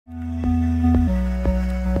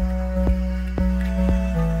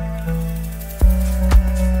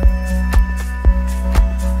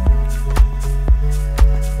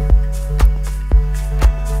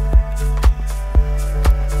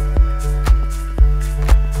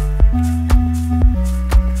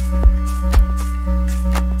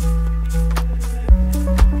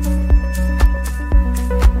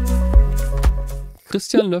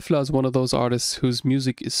Christian Löffler is one of those artists whose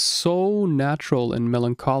music is so natural and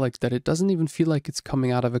melancholic that it doesn't even feel like it's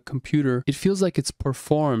coming out of a computer. It feels like it's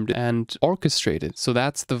performed and orchestrated. So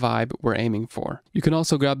that's the vibe we're aiming for. You can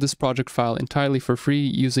also grab this project file entirely for free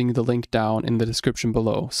using the link down in the description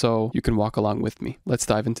below, so you can walk along with me. Let's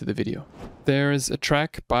dive into the video. There is a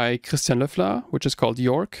track by Christian Löffler, which is called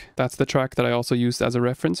York. That's the track that I also used as a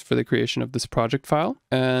reference for the creation of this project file.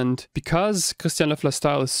 And because Christian Löffler's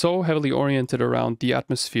style is so heavily oriented around the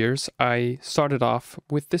atmospheres, I started off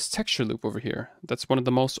with this texture loop over here. That's one of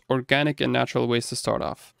the most organic and natural ways to start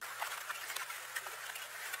off.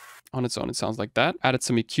 On its own, it sounds like that. Added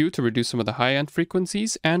some EQ to reduce some of the high-end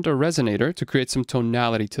frequencies and a resonator to create some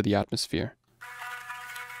tonality to the atmosphere.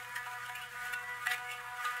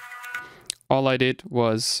 All I did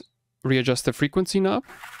was readjust the frequency knob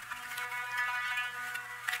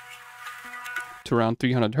to around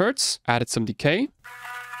 300 Hertz, added some decay,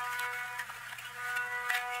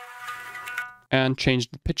 and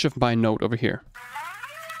changed the pitch of my note over here.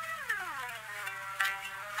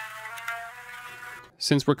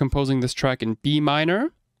 Since we're composing this track in B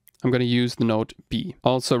minor, I'm going to use the note B.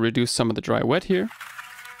 Also reduce some of the dry wet here.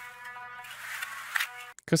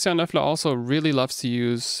 Christian Löffler also really loves to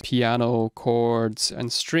use piano, chords,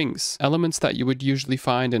 and strings, elements that you would usually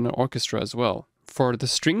find in an orchestra as well. For the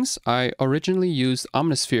strings, I originally used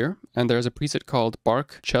Omnisphere, and there's a preset called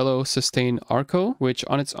Bark Cello Sustain Arco, which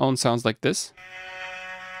on its own sounds like this.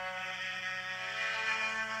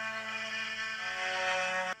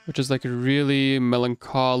 Which is like a really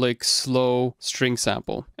melancholic, slow string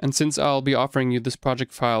sample. And since I'll be offering you this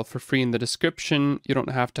project file for free in the description, you don't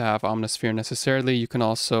have to have Omnisphere necessarily. You can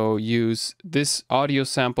also use this audio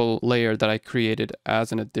sample layer that I created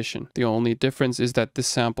as an addition. The only difference is that this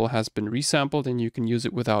sample has been resampled and you can use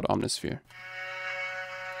it without Omnisphere.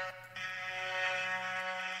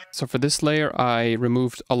 So for this layer, I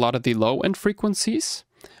removed a lot of the low-end frequencies.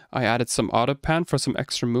 I added some auto pan for some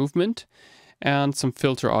extra movement, and some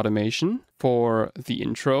filter automation for the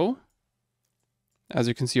intro, as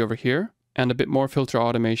you can see over here, and a bit more filter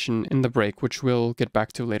automation in the break, which we'll get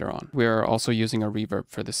back to later on. We're also using a reverb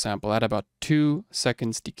for this sample at about 2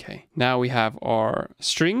 seconds decay. Now we have our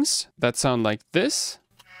strings that sound like this,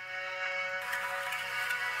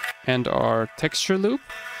 and our texture loop.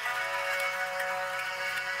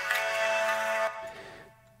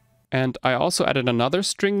 And I also added another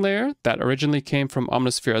string layer that originally came from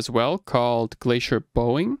Omnisphere as well, called Glacier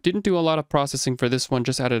Bowing. Didn't do a lot of processing for this one,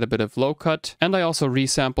 just added a bit of low cut. And I also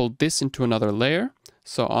resampled this into another layer.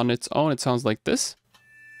 So on its own, it sounds like this.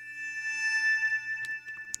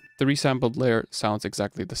 The resampled layer sounds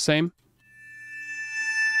exactly the same.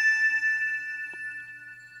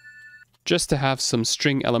 Just to have some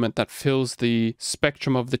string element that fills the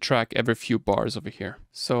spectrum of the track every few bars over here.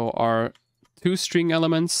 So our 2 string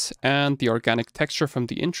elements and the organic texture from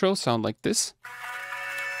the intro sound like this.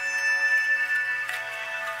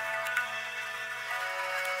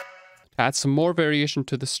 To add some more variation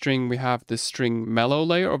to the string, we have this string mellow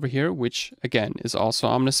layer over here, which again is also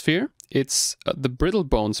Omnisphere. It's the Brittle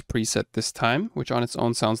Bones preset this time, which on its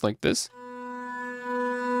own sounds like this.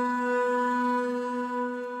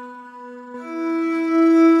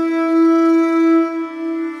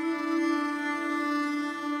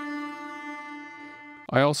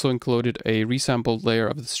 I also included a resampled layer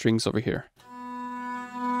of the strings over here.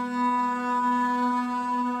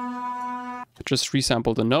 Just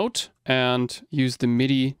resampled a note and use the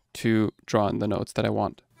MIDI to draw in the notes that I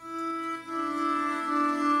want.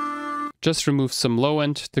 Just removed some low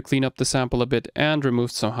end to clean up the sample a bit and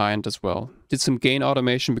removed some high end as well. Did some gain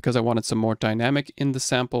automation because I wanted some more dynamic in the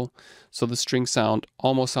sample. So the string sound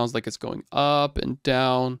almost sounds like it's going up and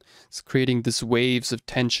down. It's creating these waves of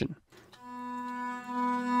tension.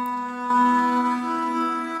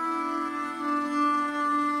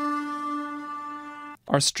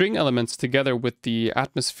 Our string elements together with the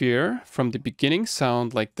atmosphere from the beginning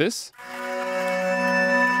sound like this.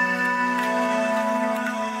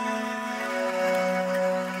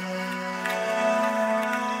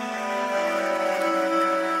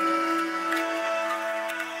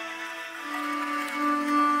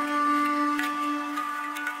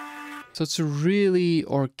 So it's a really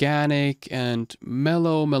organic and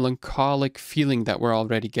mellow, melancholic feeling that we're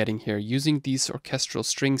already getting here, using these orchestral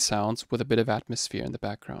string sounds with a bit of atmosphere in the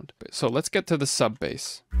background. So let's get to the sub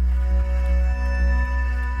bass.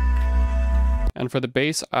 And for the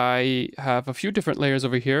bass, I have a few different layers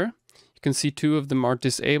over here. You can see 2 of them are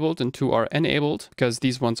disabled and 2 are enabled, because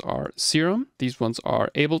these ones are Serum, these ones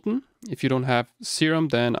are Ableton. If you don't have Serum,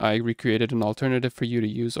 then I recreated an alternative for you to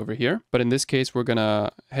use over here. But in this case, we're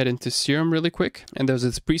gonna head into Serum really quick. And there's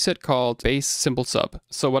this preset called Bass Simple Sub.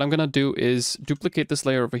 So what I'm gonna do is duplicate this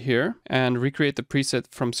layer over here and recreate the preset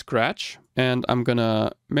from scratch. And I'm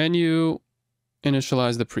gonna menu,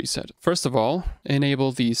 initialize the preset. First of all,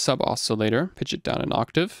 enable the sub oscillator, pitch it down an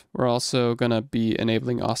octave. We're also gonna be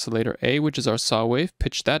enabling oscillator A, which is our saw wave,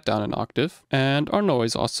 pitch that down an octave, and our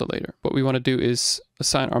noise oscillator. What we wanna do is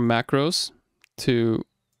assign our macros to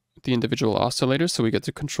the individual oscillators so we get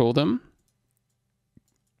to control them.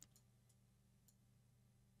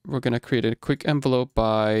 We're gonna create a quick envelope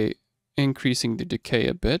by increasing the decay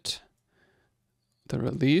a bit, the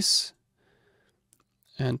release,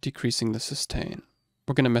 and decreasing the sustain.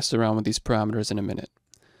 We're going to mess around with these parameters in a minute.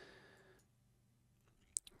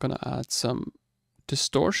 I'm going to add some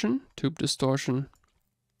distortion, tube distortion.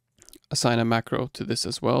 Assign a macro to this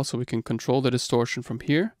as well so we can control the distortion from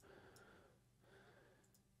here.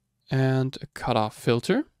 And a cutoff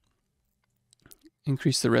filter.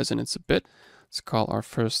 Increase the resonance a bit. Let's call our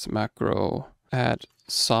first macro add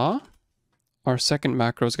saw. Our second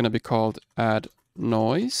macro is going to be called add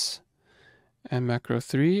noise. And macro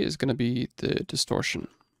 3 is going to be the distortion.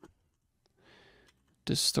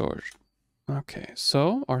 Distort. Okay,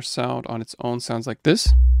 so our sound on its own sounds like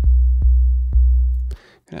this.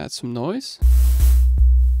 Gonna add some noise.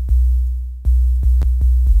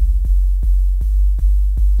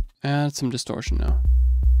 Add some distortion now.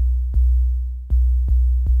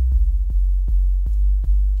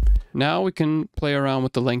 Now we can play around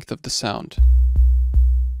with the length of the sound.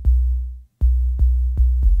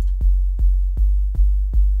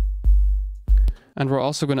 And we're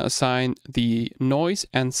also going to assign the noise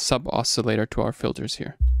and sub oscillator to our filters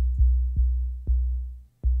here.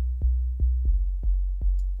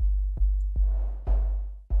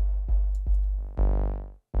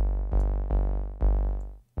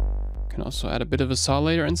 Can also add a bit of a saw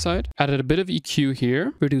layer inside. Added a bit of EQ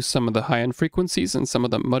here, reduce some of the high-end frequencies and some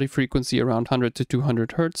of the muddy frequency around 100 to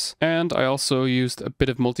 200 Hertz. And I also used a bit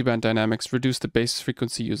of multiband dynamics, reduce the bass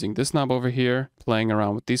frequency using this knob over here, playing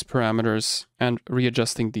around with these parameters and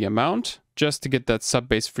readjusting the amount just to get that sub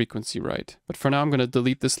bass frequency right. But for now, I'm going to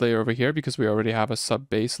delete this layer over here because we already have a sub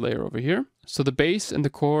bass layer over here. So the bass and the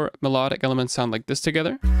core melodic elements sound like this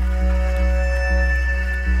together.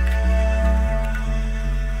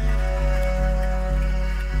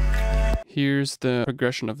 Here's the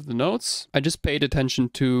progression of the notes. I just paid attention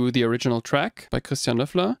to the original track by Christian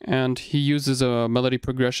Löffler, and he uses a melody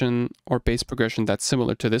progression or bass progression that's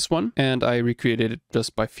similar to this one. And I recreated it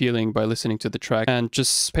just by listening to the track, and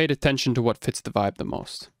just paid attention to what fits the vibe the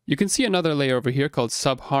most. You can see another layer over here called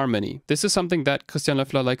sub-harmony. This is something that Christian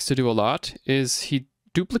Löffler likes to do a lot, is he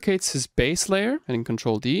duplicates his bass layer and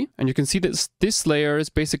Control D, and you can see this layer is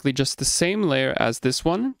basically just the same layer as this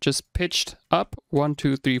one, just pitched up 1,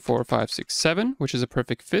 2, 3, 4, 5, 6, 7, which is a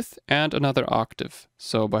perfect fifth, and another octave.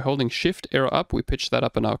 So by holding Shift arrow up, we pitch that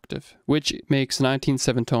up an octave, which makes 19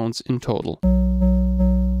 7-tones in total.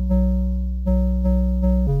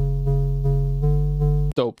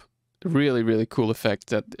 Dope. Really, really cool effect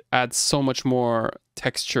that adds so much more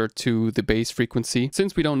texture to the bass frequency.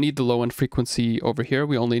 Since we don't need the low end frequency over here,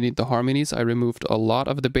 we only need the harmonies. I removed a lot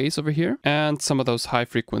of the bass over here and some of those high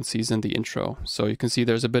frequencies in the intro. So you can see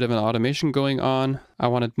there's a bit of an automation going on. I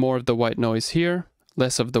wanted more of the white noise here,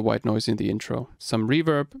 less of the white noise in the intro. Some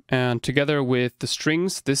reverb, and together with the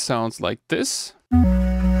strings, this sounds like this.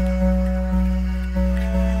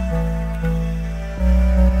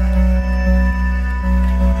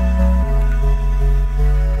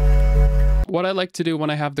 What I like to do when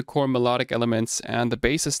I have the core melodic elements and the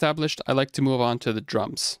bass established, I like to move on to the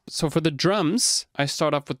drums. So for the drums, I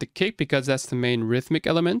start off with the kick because that's the main rhythmic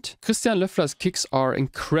element. Christian Löffler's kicks are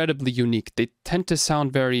incredibly unique. They tend to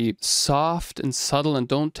sound very soft and subtle and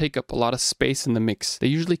don't take up a lot of space in the mix. They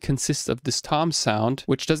usually consist of this tom sound,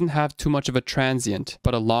 which doesn't have too much of a transient,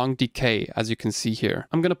 but a long decay, as you can see here.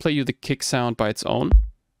 I'm going to play you the kick sound by its own.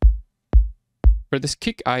 For this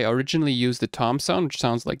kick, I originally used the tom sound, which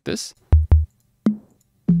sounds like this.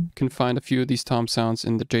 You can find a few of these tom sounds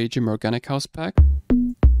in the Jim Organic House pack.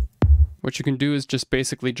 What you can do is just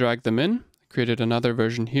basically drag them in. Created another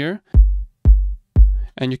version here.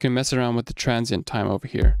 And you can mess around with the transient time over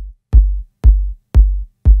here.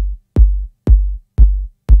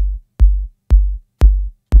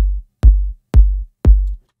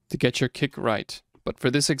 To get your kick right. But for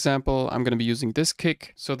this example, I'm going to be using this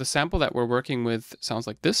kick. So the sample that we're working with sounds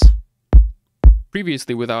like this.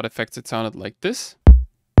 Previously, without effects, it sounded like this.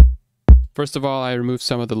 First of all, I removed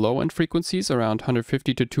some of the low end frequencies around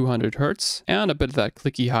 150 to 200 Hertz and a bit of that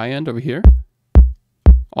clicky high end over here.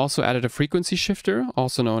 Also added a frequency shifter,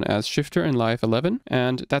 also known as shifter in Live 11,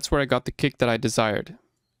 and that's where I got the kick that I desired.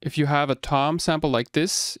 If you have a tom sample like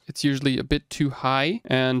this, it's usually a bit too high,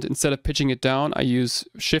 and instead of pitching it down, I use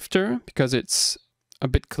shifter because it's a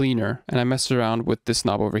bit cleaner, and I messed around with this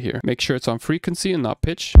knob over here. Make sure it's on frequency and not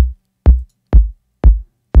pitch.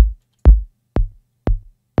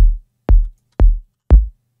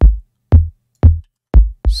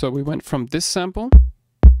 So we went from this sample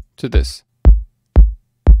to this.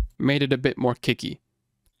 Made it a bit more kicky.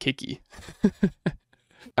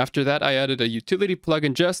 After that, I added a utility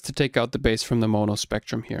plugin just to take out the bass from the mono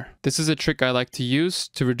spectrum here. This is a trick I like to use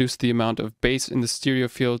to reduce the amount of bass in the stereo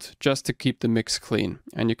field just to keep the mix clean.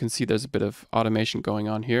 And you can see there's a bit of automation going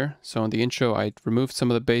on here. So in the intro, I removed some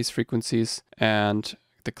of the bass frequencies and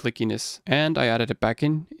the clickiness, and I added it back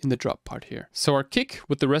in the drop part here. So our kick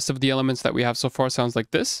with the rest of the elements that we have so far sounds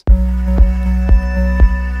like this.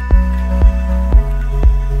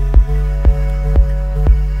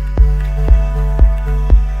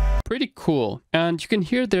 Pretty cool. And you can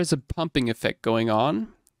hear there's a pumping effect going on.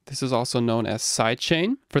 This is also known as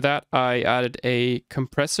sidechain. For that, I added a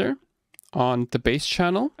compressor on the bass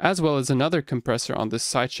channel, as well as another compressor on the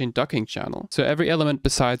sidechain ducking channel. So every element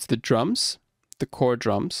besides the drums, the core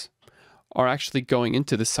drums, are actually going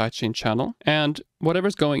into the sidechain channel, and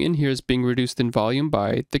whatever's going in here is being reduced in volume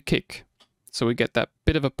by the kick. So we get that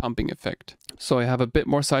bit of a pumping effect. So I have a bit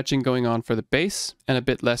more sidechain going on for the bass and a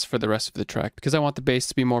bit less for the rest of the track because I want the bass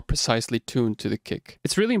to be more precisely tuned to the kick.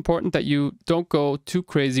 It's really important that you don't go too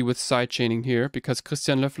crazy with sidechaining here because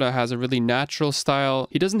Christian Löffler has a really natural style.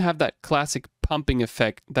 He doesn't have that classic pumping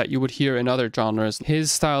effect that you would hear in other genres.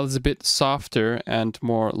 His style is a bit softer and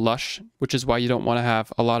more lush, which is why you don't want to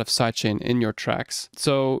have a lot of sidechain in your tracks.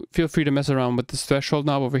 So feel free to mess around with this threshold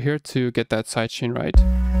knob over here to get that sidechain right.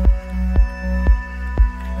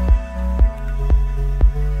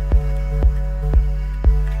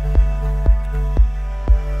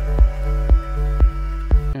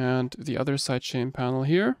 And the other sidechain panel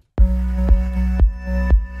here.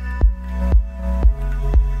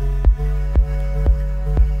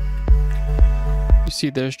 You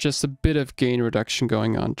see there's just a bit of gain reduction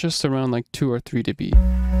going on, just around like 2 or 3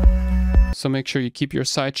 dB. So make sure you keep your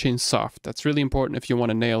sidechain soft. That's really important if you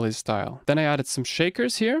want to nail his style. Then I added some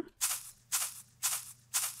shakers here.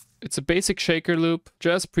 It's a basic shaker loop,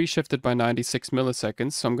 just pre-shifted by 96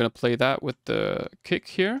 milliseconds. So I'm going to play that with the kick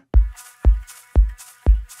here.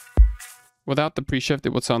 Without the pre-shift, it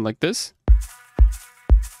would sound like this.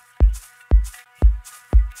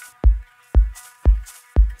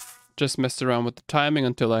 Just messed around with the timing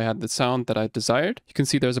until I had the sound that I desired. You can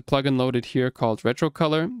see there's a plugin loaded here called Retro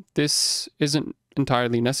Color. This isn't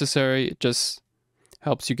entirely necessary. It just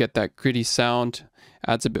helps you get that gritty sound,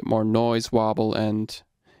 adds a bit more noise, wobble, and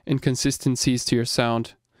inconsistencies to your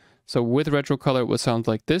sound. So with Retro Color, it would sound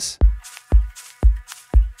like this.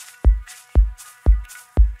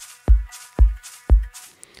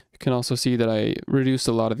 Can also see that I reduced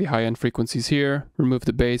a lot of the high-end frequencies here, removed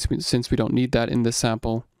the bass since we don't need that in this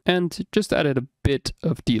sample, and just added a bit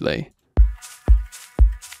of delay.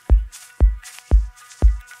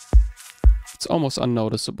 It's almost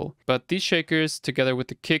unnoticeable, but these shakers together with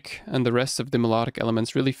the kick and the rest of the melodic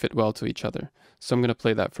elements really fit well to each other. So I'm going to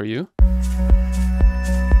play that for you.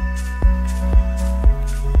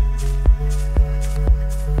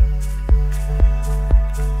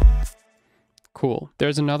 Cool.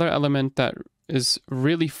 There's another element that is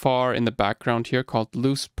really far in the background here called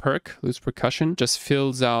loose percussion. Just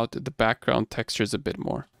fills out the background textures a bit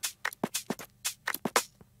more.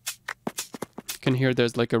 You can hear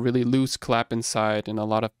there's like a really loose clap inside and a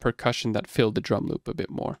lot of percussion that fill the drum loop a bit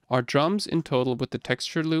more. Our drums in total with the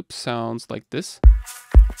texture loop sounds like this.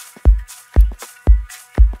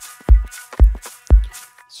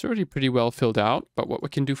 It's already pretty well filled out, but what we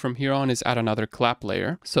can do from here on is add another clap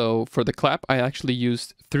layer. So for the clap, I actually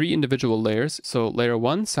used 3 individual layers. So layer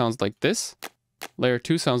 1 sounds like this, layer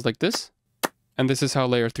 2 sounds like this, and this is how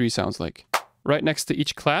layer 3 sounds like. Right next to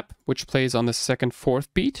each clap, which plays on the 2nd, 4th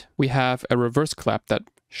beat, we have a reverse clap that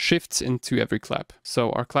shifts into every clap. So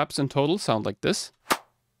our claps in total sound like this.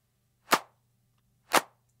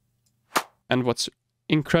 And what's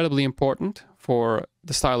incredibly important for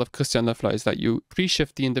the style of Christian Löffler is that you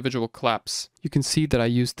pre-shift the individual claps. You can see that I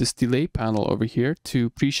used this delay panel over here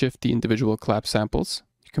to pre-shift the individual clap samples.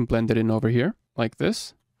 You can blend it in over here like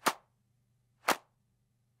this.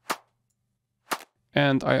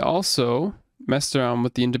 And I also messed around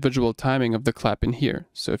with the individual timing of the clap in here.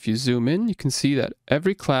 So if you zoom in, you can see that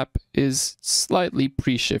every clap is slightly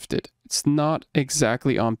pre-shifted. It's not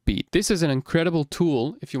exactly on beat. This is an incredible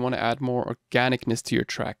tool if you want to add more organicness to your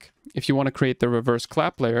track. if you want to create the reverse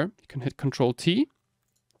clap layer, you can hit Control T,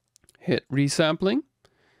 hit resampling,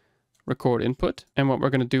 record input. And what we're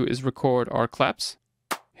going to do is record our claps,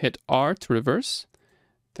 hit R to reverse.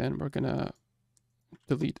 Then we're going to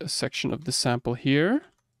delete a section of the sample here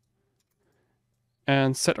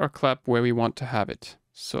and set our clap where we want to have it.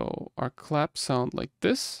 So our claps sound like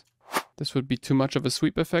this. This would be too much of a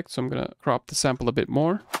sweep effect, so I'm going to crop the sample a bit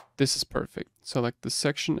more. This is perfect. Select this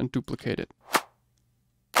section and duplicate it.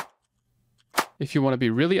 If you want to be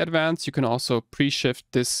really advanced, you can also pre-shift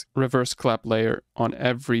this reverse clap layer on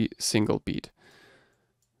every single beat.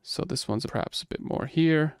 So this one's perhaps a bit more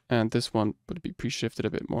here, and this one would be pre-shifted a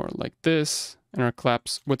bit more like this, and our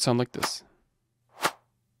claps would sound like this.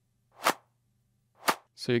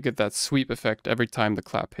 So you get that sweep effect every time the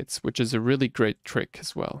clap hits, which is a really great trick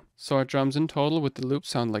as well. So our drums in total with the loop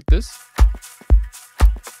sound like this.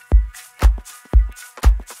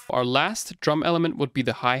 Our last drum element would be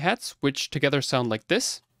the hi-hats, which together sound like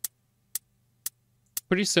this.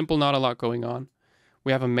 Pretty simple, not a lot going on.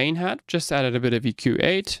 We have a main hat, just added a bit of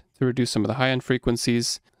EQ8 to reduce some of the high-end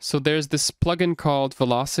frequencies. So there's this plugin called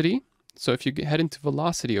Velocity. So if you head into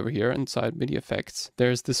Velocity over here inside MIDI effects,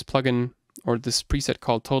 there's this plugin or this preset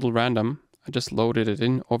called Total Random. I just loaded it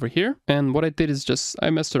in over here. And what I did is I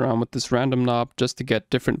messed around with this random knob just to get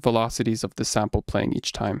different velocities of the sample playing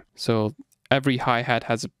each time. So every hi-hat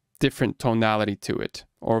has a different tonality to it,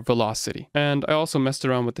 or velocity. And I also messed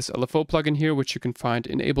around with this LFO plugin here, which you can find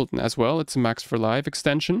in Ableton as well. It's a Max for Live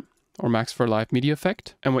extension, or Max for Live MIDI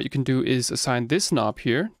effect. And what you can do is assign this knob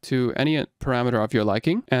here to any parameter of your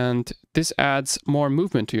liking, and this adds more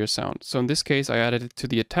movement to your sound. So in this case, I added it to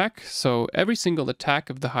the attack, so every single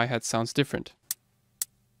attack of the hi-hat sounds different.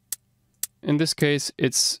 In this case,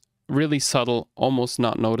 it's really subtle, almost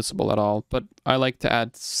not noticeable at all, but I like to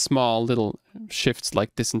add small little shifts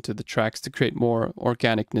like this into the tracks to create more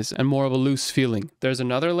organicness and more of a loose feeling. There's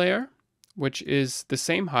another layer, which is the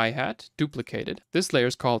same hi-hat duplicated. This layer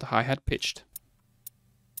is called hi-hat pitched.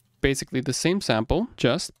 Basically the same sample,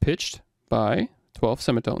 just pitched by 12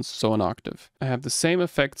 semitones, so an octave. I have the same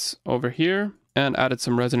effects over here and added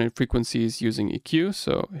some resonant frequencies using EQ.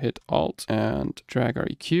 So hit Alt and drag our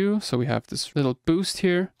EQ. So we have this little boost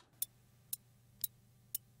here.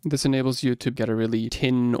 This enables you to get a really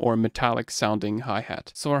tin or metallic sounding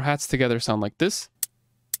hi-hat. So our hats together sound like this.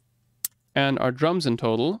 And our drums in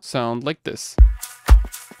total sound like this.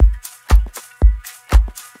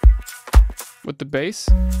 With the bass.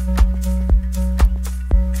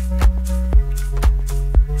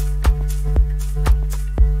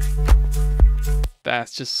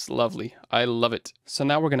 That's just lovely. I love it. So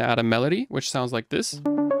now we're going to add a melody, which sounds like this.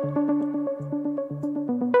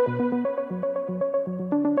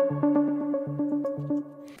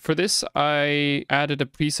 For this, I added a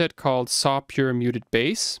preset called Saw Pure Muted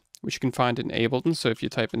Bass, which you can find in Ableton. So if you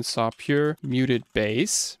type in Saw Pure Muted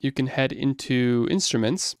Bass, you can head into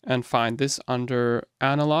Instruments and find this under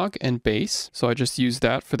Analog and Bass. So I just used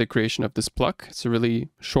that for the creation of this pluck. It's a really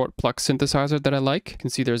short pluck synthesizer that I like. You can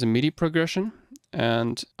see there's a MIDI progression.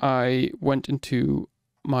 And I went into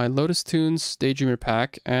my Lotus Tunes Daydreamer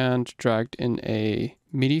pack and dragged in a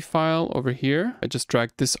MIDI file over here. I just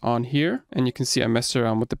dragged this on here, and you can see I messed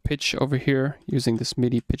around with the pitch over here using this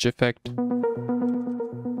MIDI pitch effect.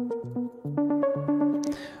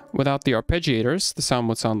 Without the arpeggiators, the sound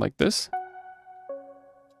would sound like this.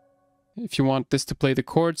 If you want this to play the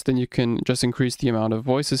chords, then you can just increase the amount of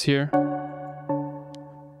voices here.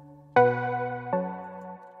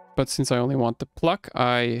 But since I only want the pluck,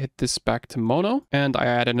 I hit this back to mono, and I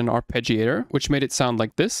added an arpeggiator, which made it sound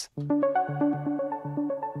like this.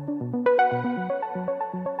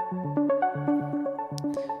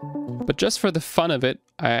 But just for the fun of it,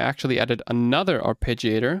 I actually added another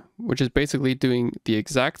arpeggiator, which is basically doing the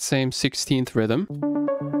exact same 16th rhythm.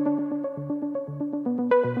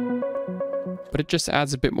 But it just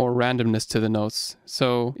adds a bit more randomness to the notes.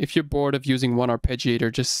 So if you're bored of using one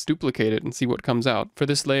arpeggiator, just duplicate it and see what comes out. For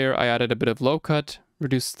this layer, I added a bit of low cut,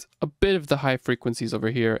 reduced a bit of the high frequencies over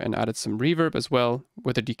here, and added some reverb as well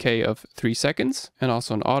with a decay of 3 seconds, and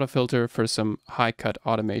also an auto filter for some high cut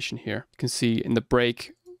automation here. You can see in the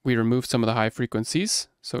break, we removed some of the high frequencies,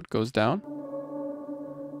 so it goes down.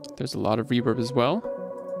 There's a lot of reverb as well.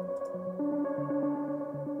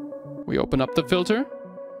 We open up the filter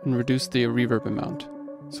and reduce the reverb amount.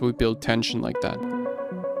 So we build tension like that.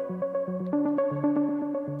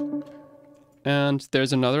 And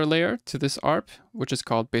there's another layer to this ARP, which is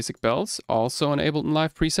called Basic Bells, also an Ableton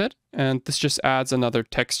Live preset. And this just adds another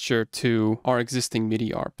texture to our existing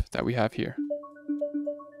MIDI ARP that we have here.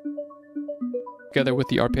 Together with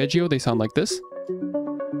the arpeggio, they sound like this.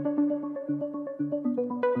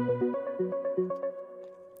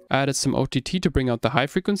 I added some OTT to bring out the high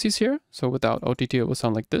frequencies here. So without OTT, it will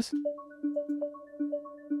sound like this.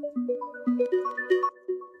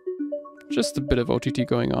 Just a bit of OTT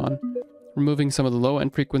going on. Removing some of the low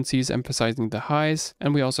end frequencies, emphasizing the highs.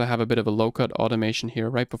 And we also have a bit of a low cut automation here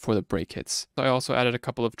right before the break hits. So I also added a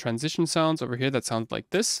couple of transition sounds over here that sound like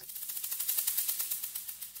this.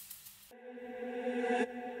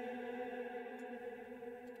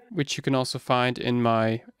 Which you can also find in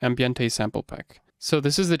my Ambiente sample pack. So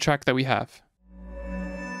this is the track that we have.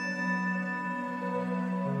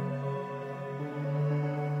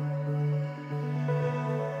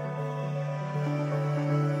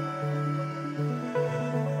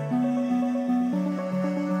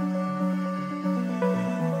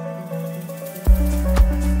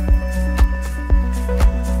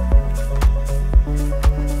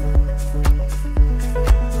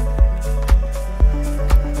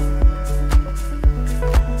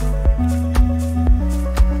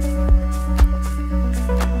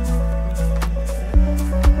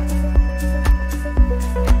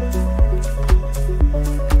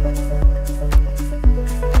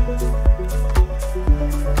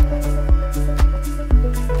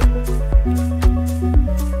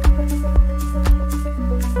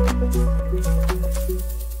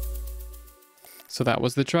 So that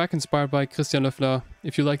was the track inspired by Christian Löffler.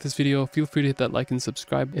 If you like this video, feel free to hit that like and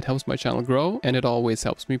subscribe. It helps my channel grow and it always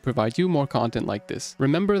helps me provide you more content like this.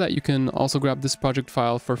 Remember that you can also grab this project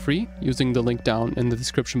file for free using the link down in the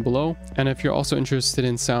description below. And if you're also interested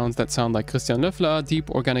in sounds that sound like Christian Löffler,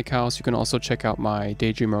 deep organic house, you can also check out my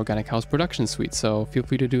Daydream Organic House production suite. So feel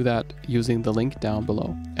free to do that using the link down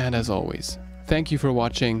below. And as always, thank you for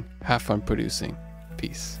watching. Have fun producing.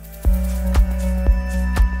 Peace.